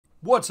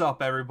What's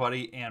up,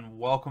 everybody, and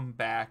welcome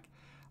back.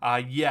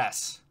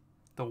 Yes,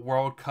 the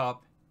World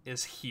Cup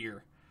is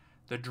here.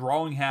 The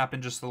drawing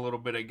happened just a little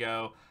bit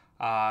ago.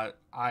 I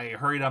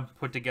hurried up and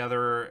put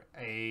together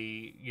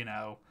a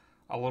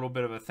little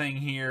bit of a thing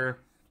here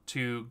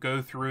to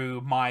go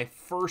through my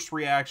first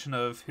reaction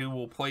of who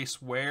will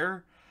place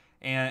where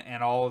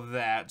and all of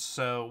that.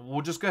 So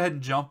we'll just go ahead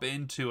and jump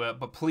into it.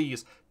 But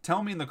please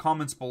tell me in the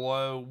comments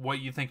below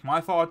what you think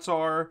my thoughts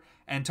are,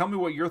 and tell me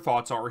what your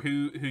thoughts are.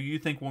 Who you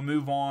think will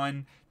move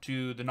on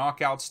to the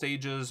knockout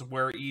stages,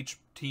 where each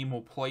team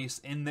will place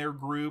in their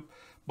group.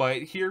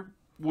 But here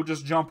we'll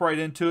just jump right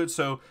into it.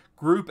 So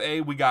Group A,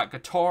 we got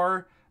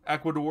Qatar,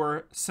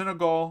 Ecuador,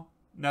 Senegal,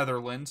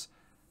 Netherlands.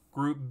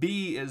 Group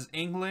B is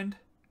England,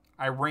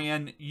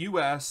 Iran,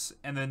 US,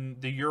 and then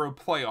the Euro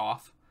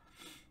playoff.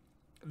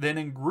 Then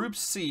in Group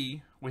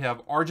C, we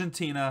have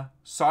Argentina,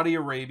 Saudi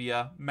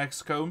Arabia,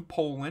 Mexico, and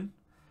Poland.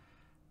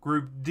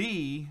 Group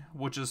D,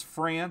 which is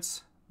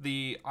France,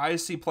 the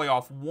IC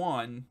playoff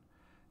 1,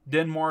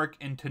 Denmark,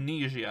 and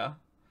Tunisia.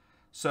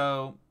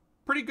 So,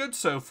 pretty good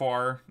so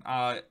far.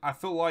 I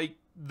feel like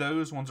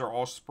those ones are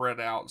all spread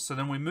out. So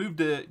then we move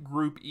to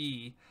Group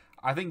E.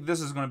 I think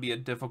this is going to be a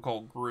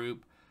difficult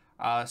group.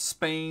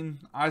 Spain,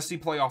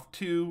 IC playoff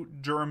 2,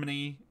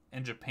 Germany,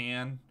 and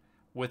Japan.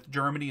 With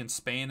Germany and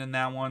Spain in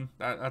that one,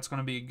 that's going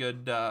to be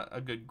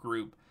a good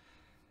group.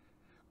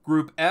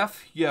 Group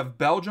F, you have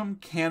Belgium,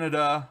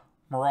 Canada,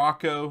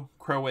 Morocco,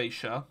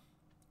 Croatia.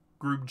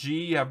 Group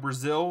G, you have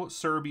Brazil,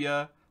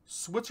 Serbia,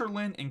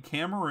 Switzerland, and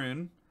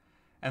Cameroon.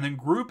 And then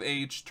Group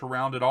H, to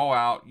round it all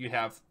out, you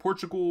have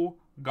Portugal,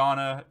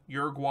 Ghana,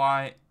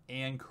 Uruguay,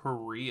 and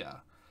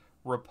Korea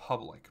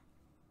Republic.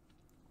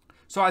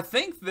 So I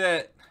think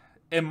that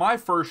in my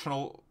first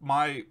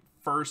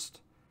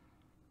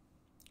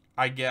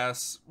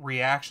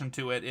reaction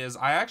to it is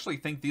I actually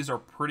think these are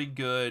pretty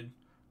good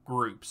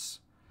groups.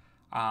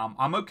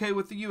 I'm okay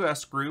with the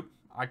U.S. group.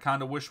 I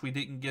kind of wish we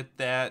didn't get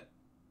that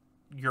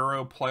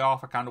Euro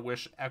playoff. I kind of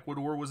wish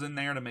Ecuador was in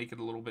there to make it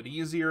a little bit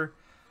easier.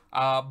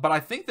 But I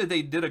think that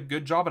they did a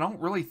good job. I don't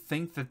really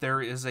think that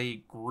there is a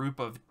group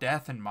of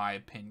death, in my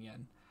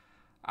opinion.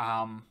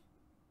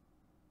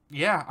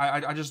 Yeah,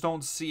 I just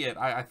don't see it.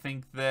 I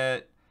think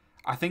the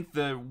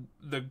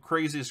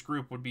craziest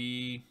group would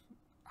be,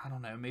 I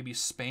don't know, maybe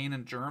Spain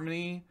and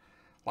Germany,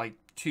 like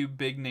two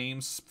big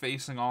names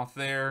facing off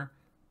there.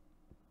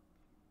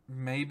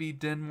 Maybe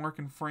Denmark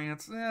and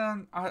France.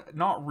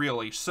 Not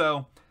really.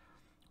 So,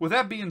 with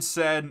that being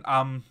said,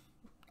 I'm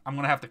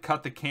gonna have to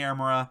cut the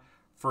camera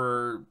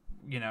for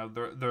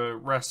the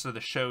rest of the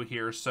show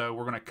here. So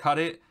we're gonna cut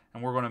it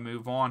and we're gonna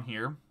move on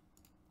here.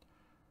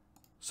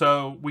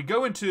 So we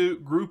go into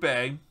Group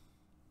A,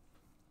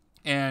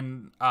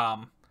 and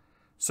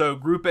so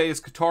Group A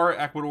is Qatar,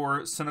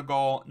 Ecuador,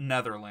 Senegal,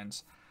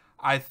 Netherlands.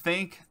 I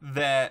think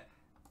that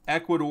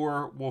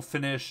Ecuador will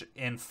finish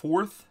in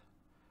 4th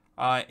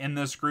in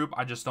this group.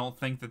 I just don't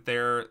think that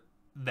they're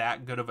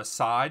that good of a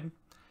side.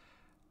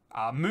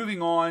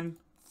 Moving on,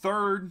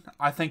 3rd,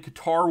 I think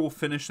Qatar will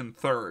finish in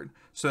 3rd.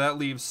 So that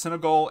leaves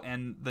Senegal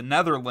and the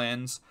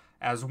Netherlands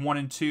as 1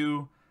 and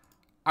 2.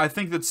 I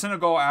think that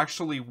Senegal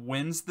actually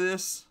wins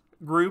this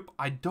group.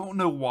 I don't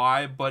know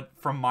why, but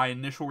from my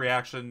initial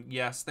reaction,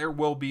 yes, there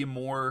will be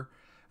more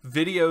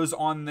videos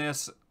on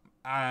this,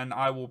 and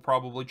I will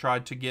probably try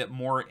to get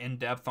more in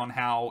depth on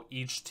how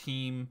each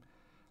team,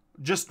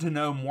 just to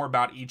know more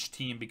about each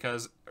team,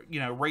 because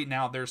right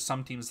now there's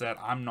some teams that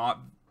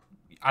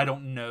I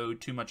don't know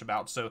too much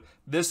about. So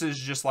this is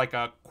just like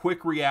a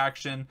quick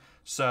reaction.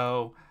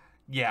 So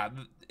yeah,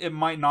 it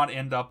might not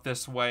end up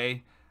this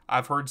way.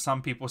 I've heard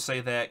some people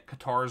say that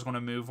Qatar is going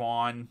to move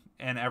on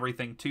and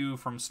everything too,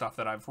 from stuff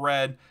that I've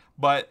read.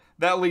 But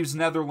that leaves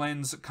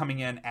Netherlands coming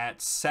in at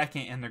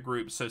 2nd in the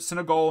group. So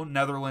Senegal,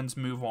 Netherlands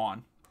move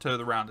on to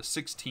the round of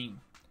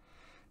 16.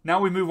 Now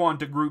we move on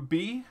to Group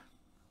B.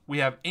 We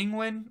have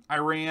England,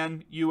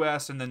 Iran,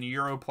 US, and then the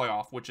Euro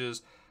playoff, which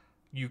is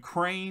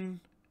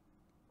Ukraine,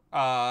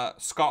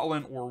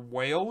 Scotland, or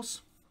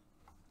Wales.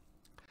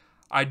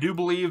 I do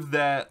believe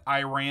that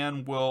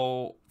Iran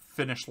will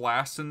finish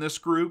last in this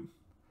group.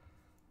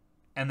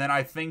 And then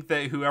I think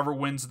that whoever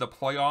wins the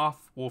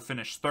playoff will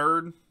finish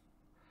 3rd.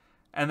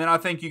 And then I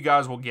think you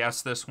guys will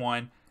guess this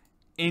one.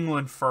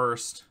 England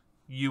 1st,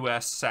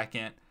 US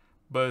 2nd.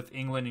 Both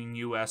England and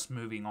US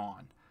moving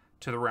on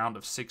to the round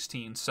of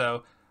 16.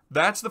 So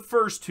that's the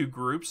first two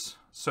groups.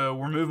 So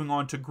we're moving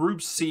on to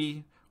Group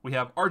C. We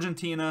have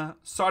Argentina,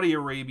 Saudi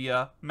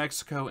Arabia,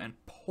 Mexico, and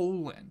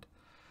Poland.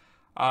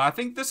 I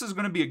think this is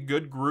going to be a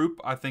good group.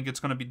 I think it's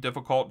going to be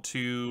difficult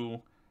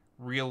to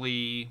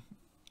really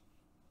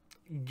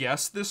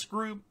guess this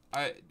group.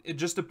 It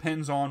just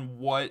depends on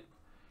what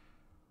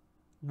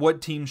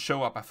teams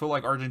show up. I feel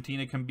like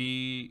Argentina can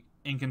be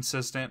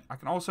inconsistent. I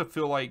can also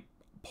feel like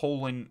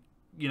Poland,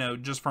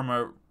 just from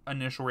a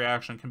initial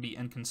reaction, can be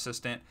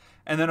inconsistent.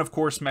 And then of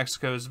course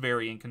Mexico is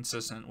very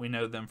inconsistent. We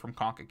know them from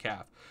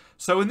CONCACAF.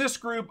 So in this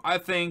group, I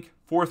think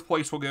 4th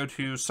place will go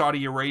to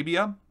Saudi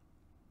Arabia.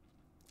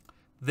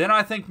 Then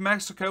I think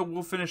Mexico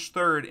will finish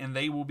 3rd, and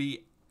they will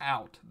be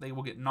out. They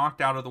will get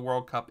knocked out of the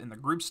World Cup in the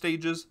group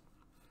stages.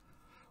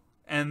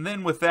 And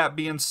then with that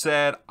being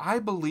said, I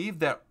believe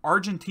that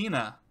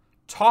Argentina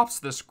tops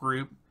this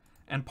group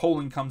and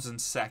Poland comes in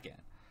second.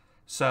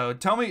 So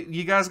tell me,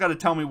 you guys got to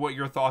tell me what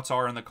your thoughts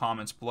are in the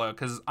comments below,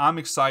 because I'm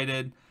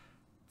excited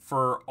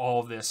for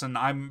all this, and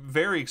I'm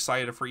very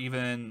excited for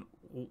even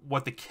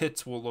what the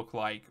kits will look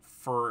like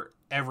for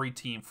every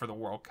team for the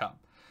World Cup.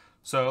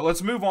 So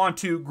let's move on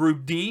to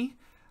Group D.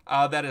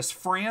 That is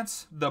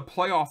France, the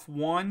playoff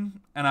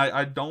one, and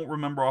I don't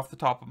remember off the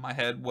top of my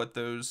head what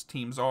those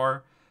teams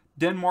are.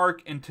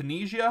 Denmark and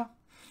Tunisia.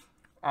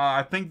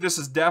 I think this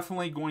is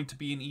definitely going to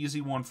be an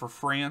easy one for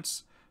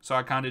France. So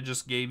I kind of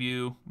just gave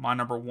you my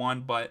number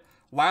one. But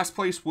last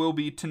place will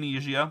be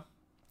Tunisia.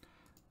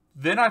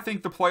 Then I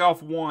think the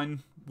playoff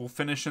one will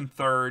finish in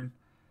third.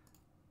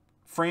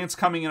 France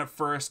coming in at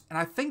first. And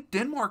I think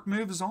Denmark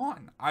moves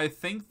on. I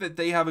think that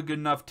they have a good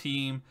enough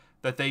team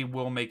that they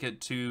will make it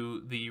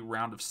to the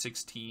round of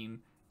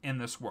 16 in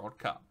this World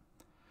Cup.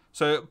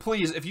 So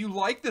please, if you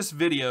like this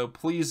video,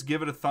 please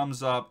give it a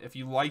thumbs up. If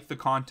you like the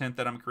content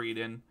that I'm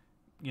creating,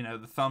 you know,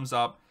 the thumbs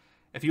up.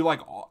 If you like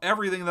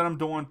everything that I'm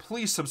doing,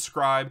 please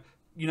subscribe.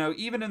 You know,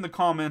 even in the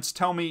comments,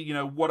 tell me, you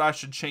know, what I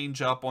should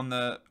change up on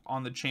the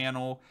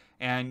channel.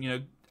 And, you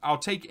know, I'll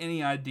take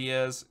any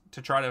ideas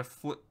to try to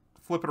flip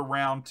it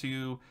around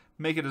to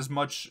make it as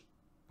much,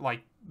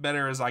 like,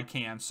 better as I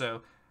can.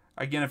 So,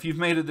 again, if you've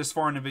made it this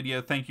far in the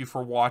video, thank you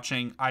for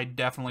watching. I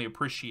definitely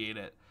appreciate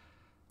it.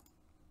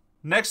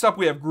 Next up,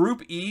 we have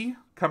Group E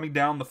coming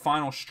down the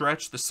final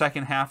stretch, the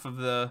second half of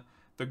the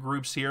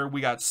groups here.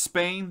 We got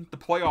Spain, the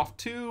playoff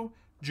two,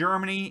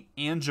 Germany,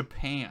 and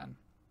Japan.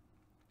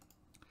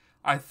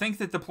 I think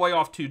that the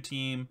playoff two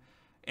team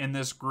in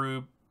this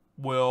group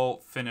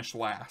will finish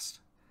last.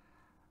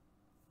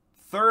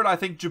 Third, I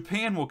think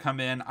Japan will come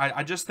in.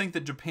 I just think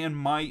that Japan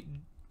might...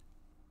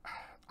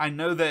 I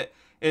know that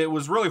it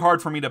was really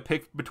hard for me to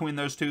pick between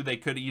those two. They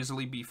could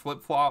easily be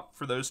flip-flop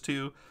for those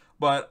two.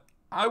 But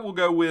I will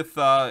go with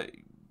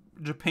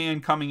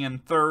Japan coming in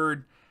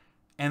third.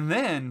 And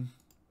then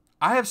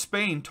I have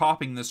Spain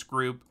topping this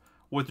group,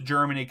 with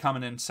Germany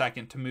coming in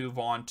second to move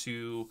on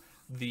to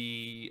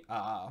the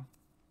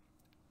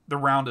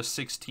round of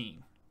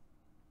 16.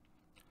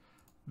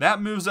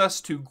 That moves us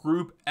to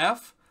Group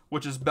F,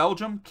 which is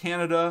Belgium,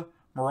 Canada,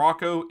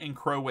 Morocco, and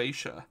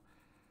Croatia.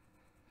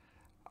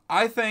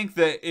 I think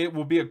that it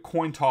will be a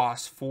coin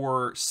toss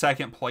for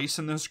second place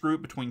in this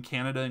group between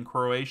Canada and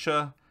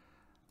Croatia.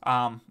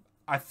 I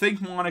think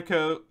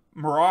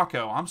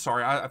Morocco, I'm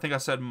sorry, I think I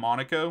said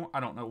Monaco. I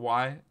don't know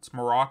why. It's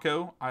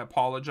Morocco. I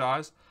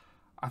apologize.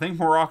 I think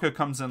Morocco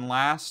comes in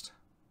last.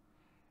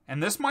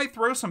 And this might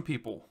throw some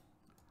people.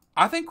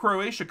 I think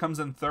Croatia comes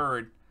in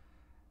third.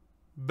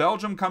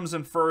 Belgium comes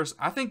in first.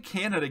 I think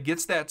Canada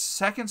gets that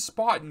second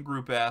spot in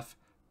Group F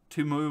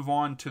to move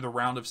on to the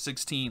round of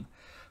 16.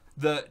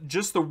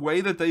 Just the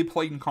way that they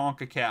played in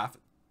CONCACAF,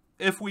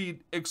 if we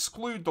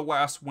exclude the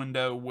last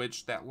window,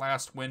 which that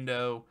last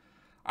window,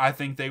 I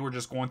think they were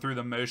just going through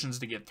the motions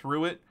to get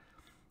through it.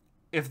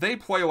 If they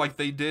play like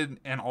they did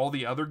in all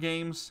the other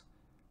games,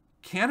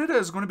 Canada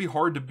is going to be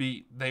hard to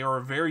beat. They are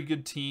a very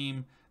good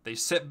team. They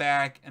sit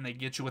back and they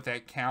get you with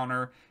that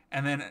counter.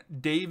 And then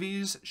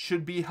Davies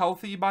should be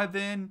healthy by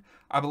then.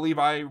 I believe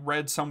I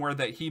read somewhere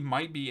that he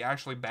might be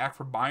actually back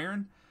for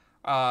Bayern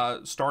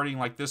starting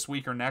like this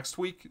week or next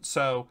week.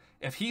 So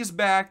if he's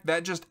back,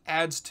 that just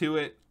adds to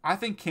it. I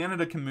think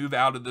Canada can move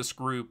out of this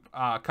group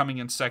coming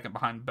in second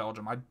behind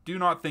Belgium. I do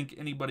not think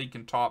anybody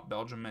can top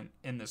Belgium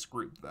in this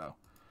group, though.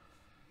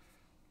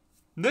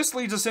 This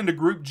leads us into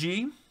Group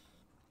G,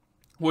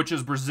 which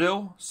is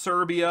Brazil,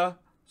 Serbia,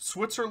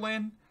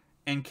 Switzerland,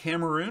 and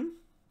Cameroon.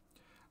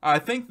 I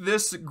think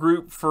this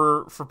group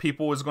for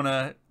people is going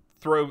to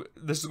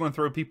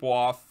throw people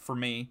off for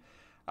me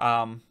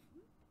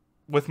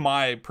with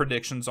my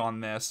predictions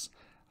on this.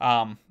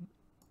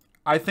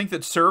 I think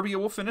that Serbia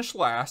will finish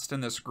last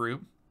in this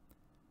group.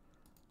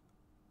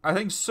 I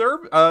think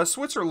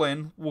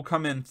Switzerland will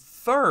come in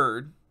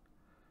third.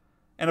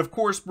 And of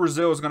course,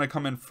 Brazil is going to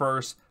come in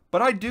first.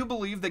 But I do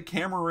believe that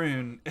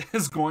Cameroon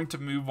is going to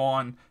move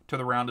on to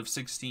the round of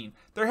 16.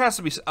 There has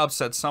to be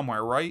upset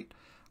somewhere, right?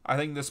 I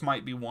think this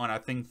might be one. I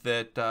think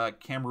that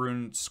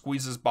Cameroon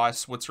squeezes by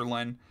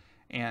Switzerland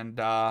and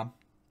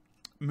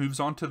moves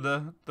on to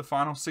the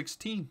final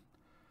 16.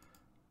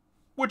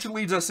 Which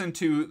leads us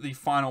into the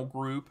final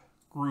group,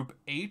 Group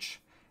H.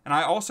 And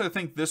I also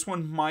think this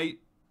one might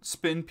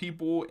spin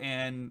people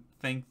and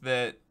think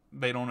that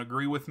they don't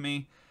agree with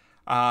me.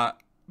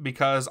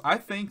 Because I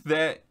think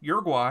that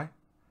Uruguay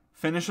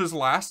finishes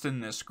last in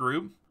this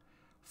group,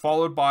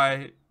 followed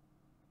by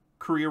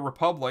Korea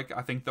Republic.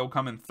 I think they'll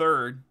come in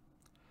third.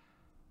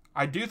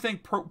 I do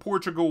think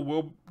Portugal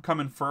will come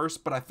in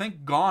first, but I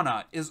think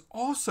Ghana is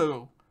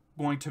also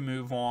going to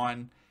move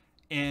on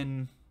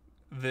in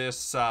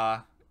this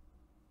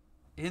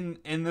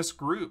in this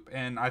group,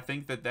 and I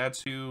think that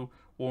that's who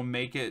will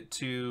make it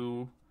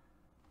to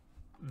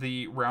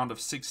the round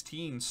of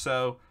 16.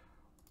 So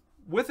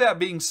with that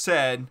being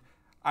said,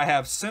 I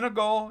have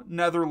Senegal,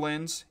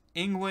 Netherlands,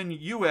 England,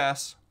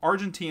 US,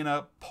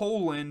 Argentina,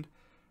 Poland,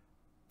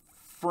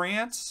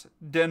 France,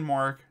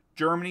 Denmark,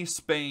 Germany,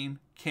 Spain,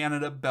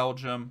 Canada,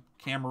 Belgium,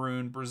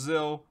 Cameroon,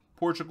 Brazil,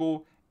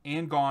 Portugal,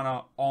 and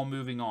Ghana all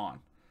moving on.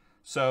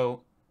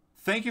 So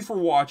thank you for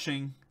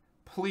watching.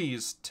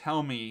 Please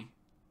tell me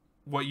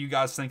what you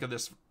guys think of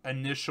this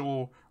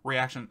initial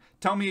reaction.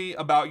 Tell me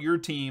about your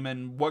team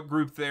and what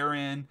group they're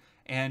in,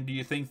 and do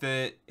you think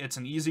that it's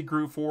an easy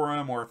group for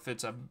them or if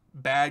it's a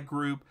bad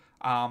group.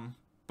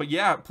 But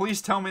yeah,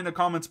 please tell me in the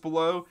comments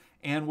below,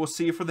 and we'll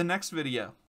see you for the next video.